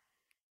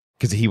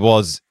 Because he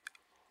was,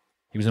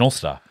 He was an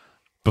all-star.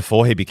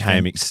 before he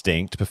became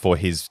extinct, before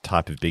his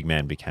type of big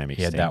man became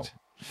He had extinct.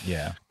 that.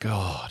 Yeah.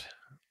 God.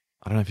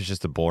 I don't know if it's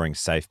just a boring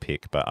safe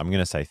pick, but I'm going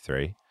to say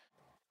 3.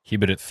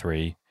 Hibbert at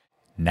 3.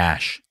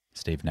 Nash.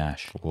 Steve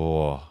Nash.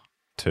 Whoa.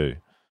 2.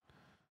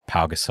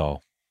 Pau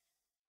Gasol.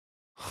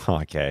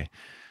 Okay.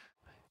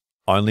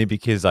 Only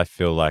because I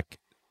feel like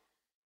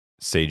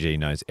CG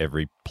knows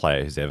every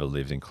player who's ever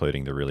lived,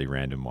 including the really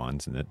random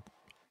ones, and that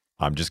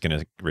I'm just going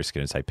to risk it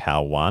and say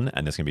Pau 1,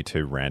 and there's going to be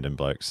 2 random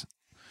blokes.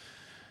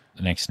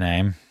 The next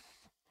name,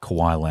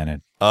 Kawhi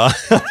Leonard.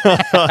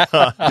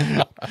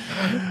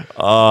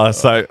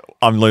 So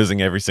I'm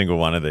losing every single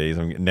one of these.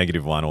 I'm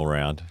 -1 all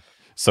round.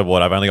 So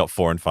what? I've only got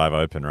 4 and 5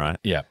 open, right?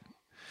 Yeah.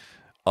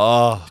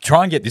 Oh,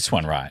 Try and get this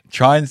one right.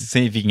 Try and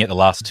see if you can get the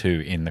last 2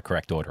 in the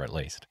correct order at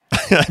least.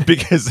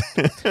 because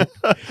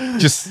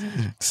Just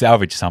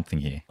salvage something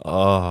here.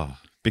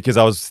 because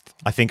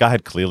I think I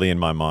had clearly in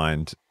my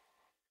mind,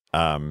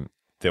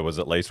 there was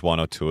at least 1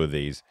 or 2 of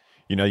these.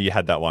 You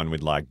had that one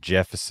with like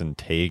Jefferson,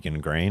 Teague,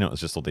 and Green. It was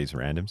just all these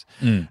randoms.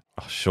 Oh,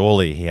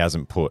 surely he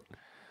hasn't put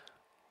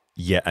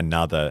yet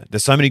another.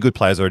 There's so many good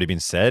players already been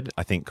said.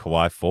 I think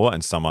Kawhi 4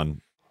 and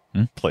someone,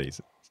 please,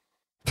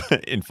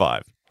 in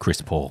 5.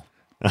 Chris Paul.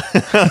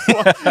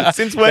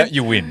 Since when?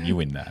 You win. You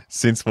win that.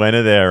 Since when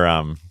are there?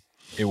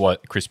 It was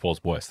Chris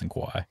Paul's worse than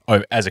Kawhi.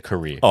 Oh, as a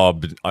career. Oh,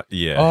 but,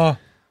 yeah. Oh,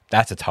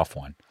 That's a tough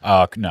one.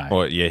 No.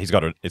 Well, yeah, he's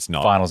got a. It's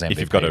not Finals MVP. if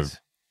you've got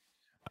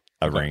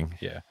a ring.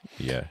 Yeah.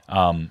 Yeah.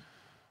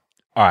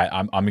 All right,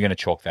 I'm going to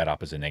chalk that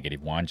up as a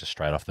 -1 just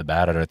straight off the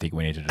bat. I don't think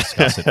we need to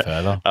discuss it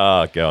further.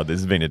 Oh god, this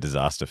has been a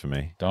disaster for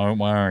me. Don't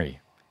worry.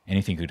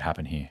 Anything could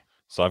happen here.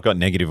 So I've got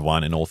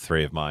 -1 in all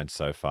 3 of mine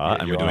so far,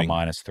 and You're we're doing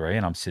on a -3,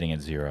 and I'm sitting at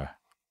 0.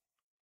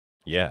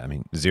 Yeah, I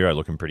mean 0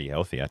 looking pretty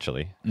healthy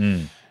actually.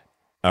 Mm.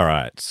 All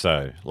right,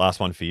 so last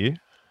one for you.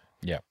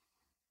 Yep.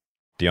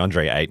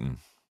 DeAndre Ayton.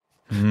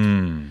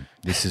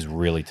 This is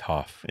really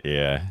tough.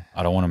 Yeah.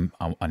 I don't want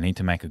to. I need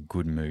to make a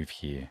good move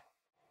here.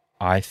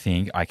 I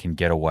think I can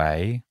get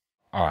away.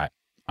 All right,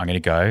 I'm going to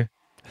go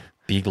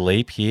big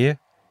leap here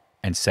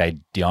and say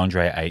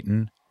DeAndre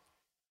Ayton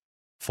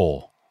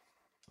 4.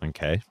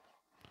 Okay.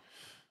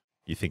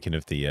 You thinking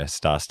of the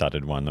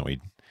star-studded one that we?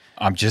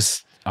 I'm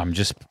just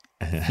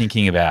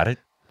thinking about it.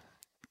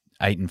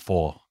 8 and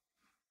 4.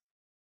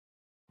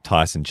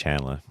 Tyson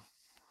Chandler.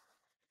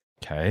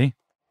 Okay.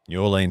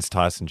 New Orleans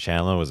Tyson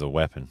Chandler was a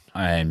weapon.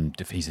 And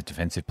he's a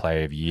defensive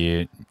player of the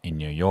year in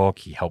New York.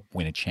 He helped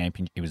win a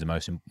champion. He was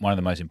one of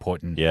the most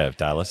important of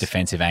Dallas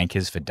defensive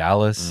anchors for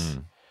Dallas.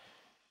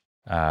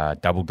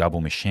 Double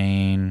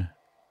machine.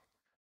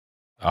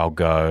 I'll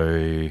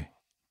go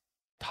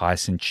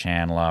Tyson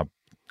Chandler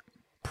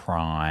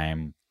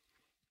prime.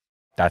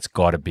 That's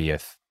got to be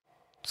it's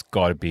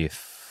got to be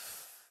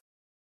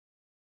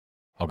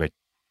I'll go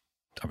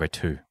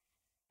 2.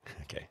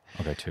 Okay.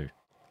 I'll go 2.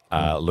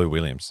 Lou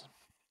Williams.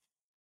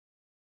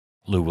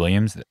 Lou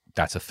Williams,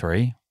 that's a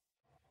 3.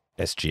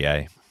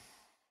 SGA.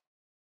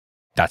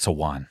 That's a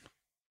 1.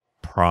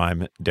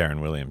 Prime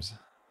Darren Williams.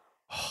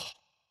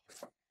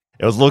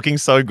 It was looking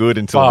so good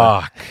until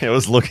Fuck. It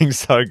was looking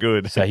so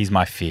good. So he's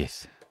my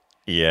 5th.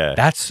 Yeah.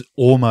 That's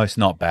almost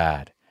not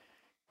bad.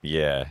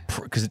 Yeah.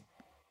 Because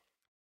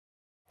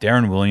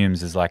Darren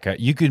Williams is like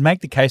you could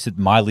make the case that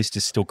my list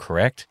is still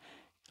correct,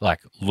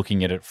 like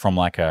looking at it from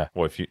like a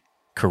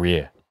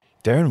career.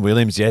 Darren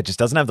Williams, just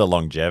doesn't have the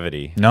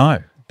longevity.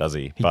 No. Does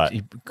he?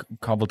 He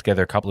cobbled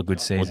together a couple of good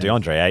seasons. Well,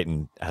 DeAndre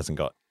Ayton hasn't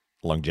got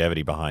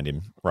longevity behind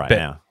him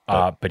now.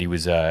 But he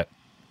was a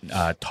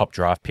top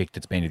draft pick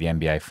that's been to the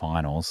NBA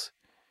Finals.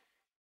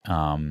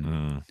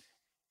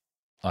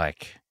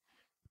 Like,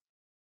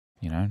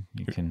 you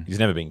can. He's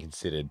never been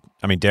considered.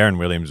 I mean, Darren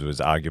Williams was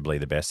arguably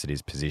the best at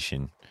his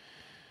position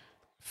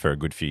for a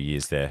good few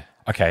years there.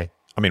 Okay.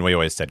 I mean, we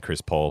always said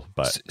Chris Paul,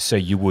 but so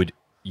you would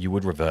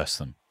reverse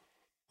them.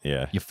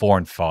 Yeah. You're 4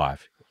 and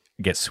 5.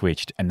 Get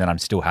switched, and then I'm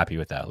still happy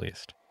with that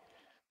list.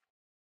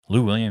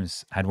 Lou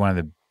Williams had one of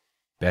the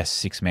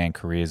best 6-man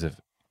careers of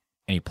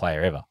any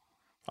player ever.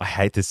 I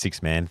hate the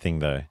 6-man thing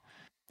though.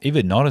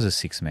 Even not as a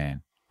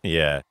 6-man.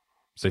 Yeah.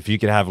 So if you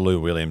could have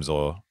Lou Williams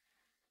or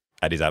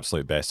at his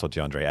absolute best or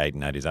DeAndre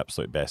Ayton at his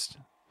absolute best.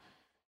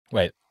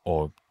 Wait,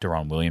 or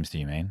Deron Williams, do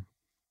you mean?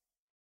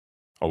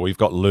 Oh, we've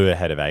got Lou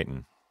ahead of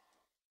Ayton.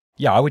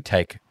 Yeah, I would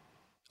take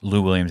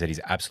Lou Williams at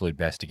his absolute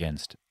best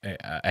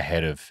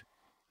ahead of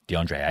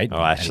DeAndre Ayton.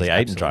 Oh, actually,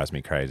 Ayton drives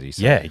me crazy.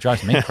 So. Yeah, he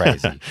drives me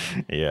crazy.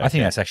 Yeah, I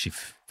think that's actually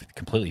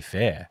completely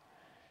fair.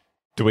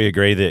 Do we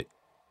agree that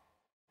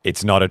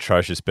it's not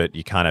atrocious, but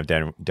you can't have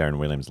Darren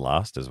Williams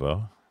last as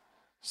well?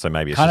 So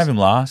maybe it's can't have him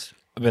last,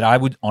 but I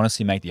would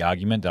honestly make the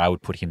argument that I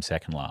would put him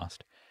second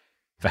last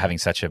for having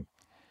such a.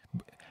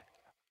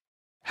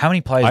 How many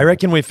players? I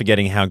reckon we're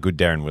forgetting how good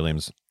Darren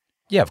Williams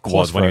of course,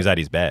 was when he was at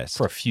his best.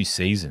 For a few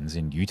seasons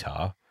in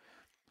Utah,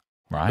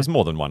 right? It was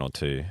more than 1 or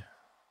 2.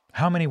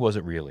 How many was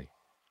it really?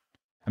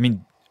 I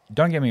mean,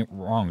 don't get me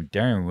wrong,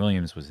 Darren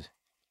Williams was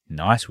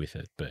nice with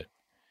it, but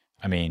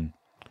I mean,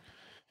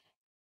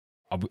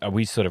 are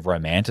we sort of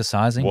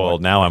romanticizing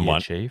what now he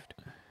achieved?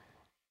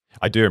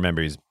 I do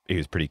remember he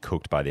was pretty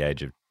cooked by the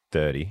age of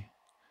 30.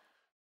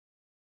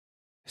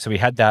 So we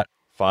had that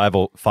 5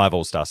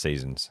 All-Star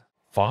seasons.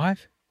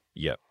 5?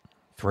 Yep.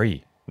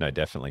 3? No,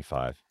 definitely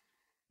 5.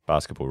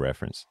 Basketball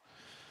Reference.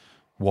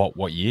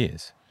 What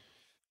years?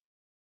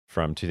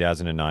 From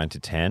 2009 to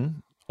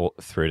 10 or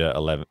through to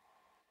 11.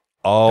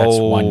 Oh, that's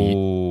 1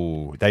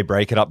 year. They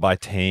break it up by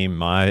team.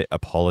 My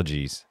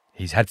apologies.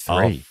 He's had 3.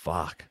 Oh,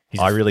 fuck.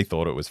 I really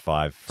thought it was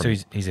 5. So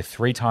he's a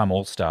 3-time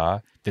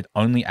All-Star that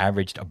only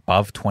averaged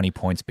above 20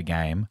 points per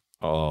game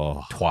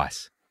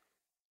twice.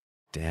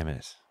 Damn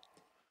it.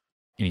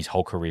 In his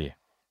whole career.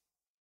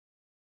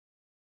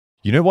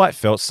 You know why it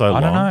felt so long? I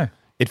don't know.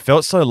 It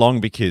felt so long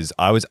because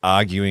I was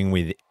arguing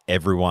with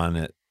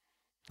everyone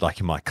like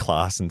in my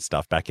class and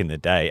stuff back in the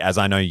day, as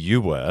I know you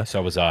were.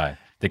 So was I.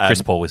 That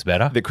Chris Paul was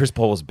better? That Chris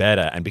Paul was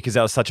better. And because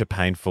that was such a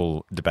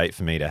painful debate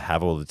for me to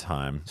have all the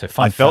time, so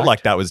I felt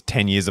like that was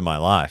 10 years of my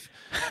life.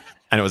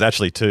 And it was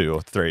actually 2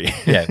 or 3.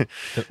 Yeah.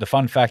 The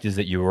fun fact is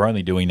that you were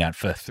only doing that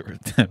for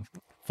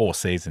 4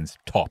 seasons,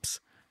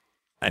 tops.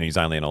 And he's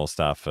only an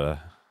all-star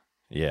for,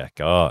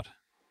 God.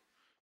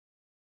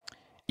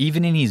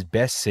 Even in his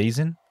best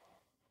season,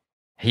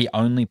 he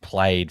only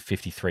played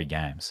 53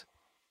 games.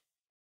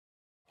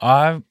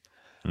 I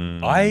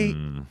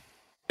am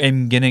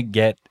going to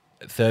get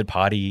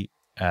third-party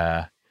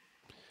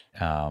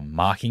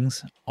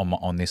markings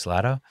on this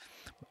ladder.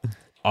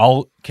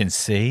 I'll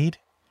concede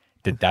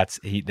that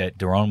that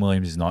Deron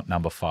Williams is not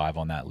number 5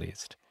 on that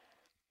list.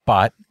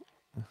 But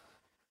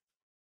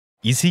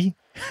is he?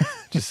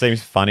 Just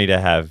seems funny to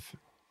have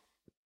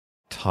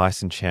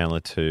Tyson Chandler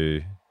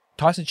 2,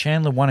 Tyson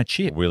Chandler won a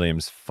chip.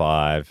 Williams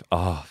 5.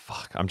 Oh,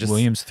 fuck. I'm just...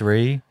 Williams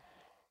 3,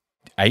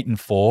 8 and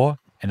 4,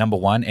 and number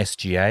 1,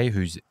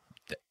 SGA,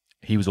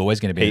 he was always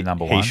going to be the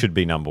number 1. He should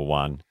be number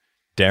 1.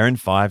 Darren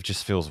 5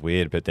 just feels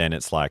weird, but then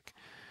it's like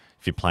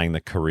if you're playing the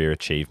career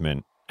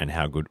achievement and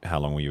how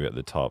long were you at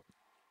the top?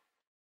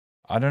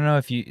 I don't know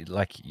if you,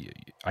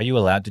 are you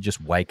allowed to just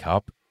wake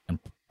up and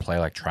play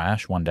like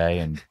trash one day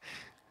and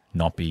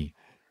not be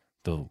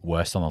the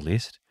worst on the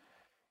list?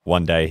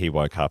 One day he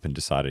woke up and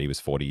decided he was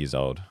 40 years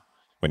old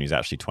when he was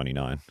actually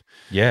 29.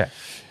 Yeah.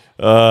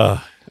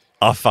 Oh,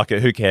 fuck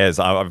it. Who cares?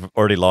 I've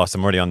already lost.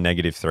 I'm already on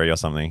 -3 or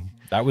something.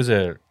 That was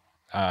a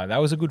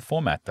good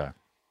format, though.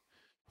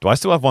 Do I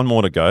still have one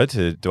more to go?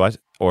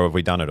 Or have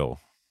we done it all?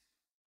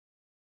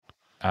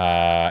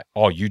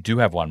 You do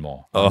have one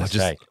more.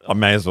 I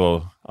may as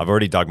well. I've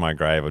already dug my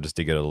grave. I'll just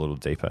dig it a little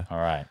deeper. All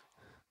right.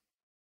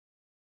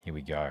 Here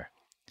we go.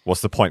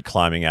 What's the point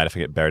climbing out if I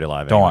get buried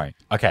alive? Don't worry.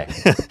 Okay.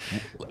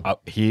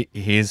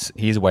 Here's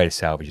a way to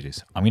salvage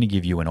this. I'm going to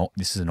give you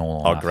this is an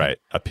all or nothing. Oh, great.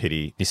 A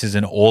pity. This is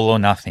an all or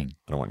nothing.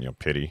 I don't want your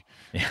pity.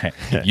 Yeah.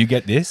 If you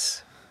get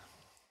this,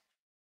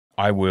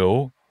 I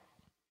will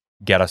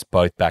get us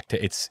both back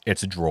to it's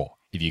a draw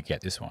if you get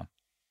this one.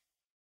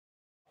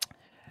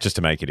 Just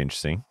to make it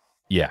interesting.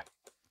 Yeah.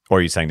 Or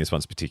are you saying this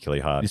one's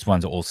particularly hard? This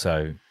one's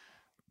also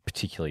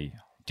particularly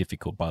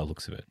difficult by the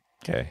looks of it.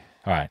 Okay.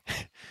 All right.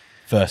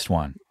 First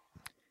one.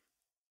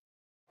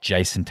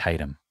 Jason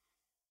Tatum.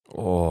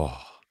 Oh.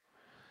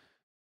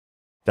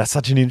 That's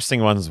such an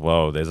interesting one as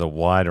well. There's a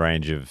wide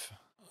range of...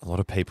 A lot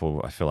of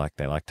people, I feel like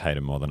they like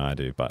Tatum more than I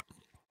do, but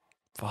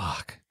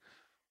fuck.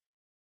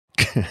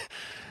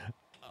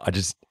 I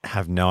just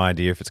have no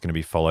idea if it's going to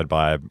be followed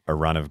by a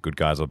run of good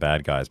guys or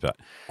bad guys, but...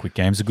 Quick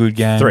game's a good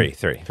game.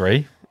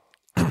 Three.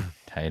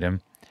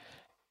 Tatum.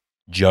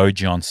 Joe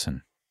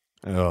Johnson.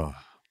 Oh.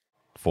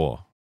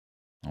 4.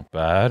 Not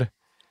bad.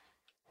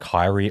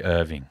 Kyrie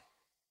Irving.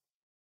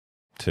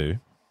 2.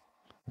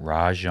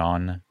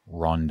 Rajon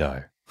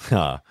Rondo.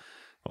 Well,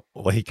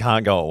 he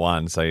can't go at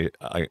 1, so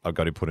I've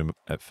got to put him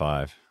at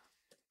 5.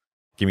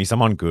 Give me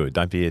someone good.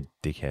 Don't be a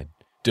dickhead.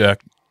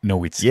 Dirk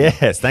Nowitzki.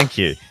 Yes, thank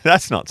you.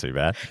 That's not too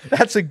bad.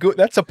 That's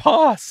a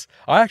pass.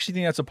 I actually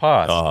think that's a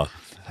pass. Oh,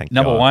 thank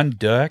Number God. 1,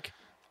 Dirk,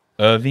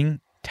 Irving,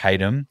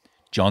 Tatum,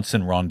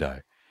 Johnson, Rondo.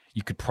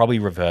 You could probably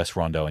reverse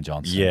Rondo and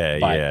Johnson.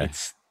 Yeah.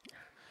 It's,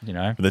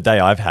 For the day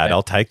I've had,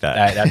 I'll take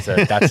that.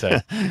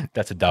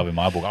 That's a dub in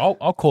my book.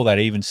 I'll call that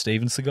even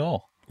Steven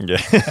Seagal.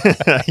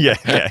 Yeah.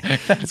 yeah.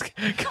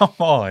 Come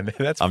on.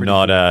 I'm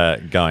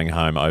not going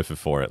home 0 for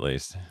 4 at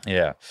least.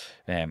 Yeah.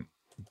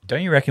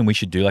 Don't you reckon we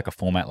should do like a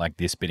format like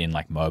this, but in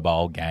like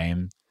mobile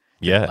game?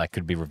 Yeah. Like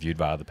could be reviewed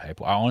by other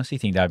people. I honestly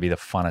think that would be the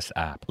funnest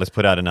app. Let's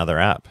put out another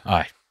app.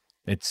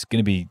 It's going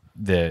to be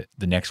the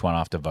next one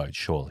after Vote,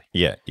 surely.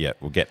 Yeah.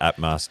 We'll get App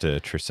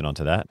Master Tristan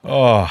onto that.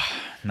 Oh,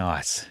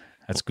 nice.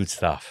 That's good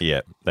stuff.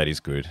 Yeah, that is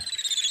good.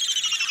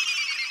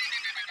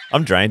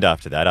 I'm drained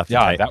after that.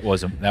 That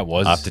was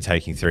after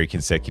taking 3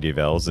 consecutive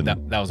L's, and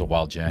that was a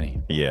wild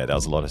journey. Yeah, that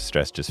was a lot of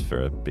stress just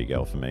for a big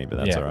L for me, but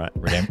that's all right.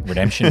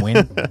 Redemption win,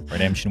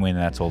 and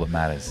that's all that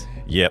matters.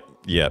 Yep,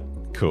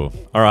 cool.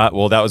 All right,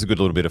 well, that was a good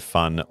little bit of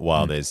fun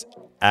while there's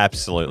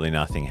absolutely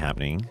nothing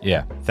happening.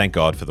 Yeah. Thank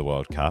God for the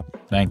World Cup.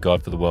 Thank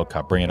God for the World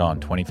Cup. Bring it on,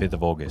 25th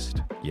of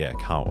August. Yeah,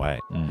 can't wait.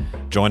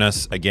 Join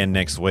us again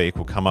next week.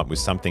 We'll come up with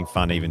something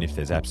fun, even if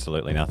there's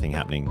absolutely nothing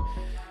happening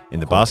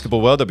in the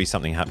basketball world. There'll be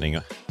something happening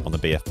on the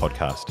BF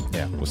podcast.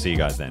 Yeah. We'll see you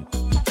guys then.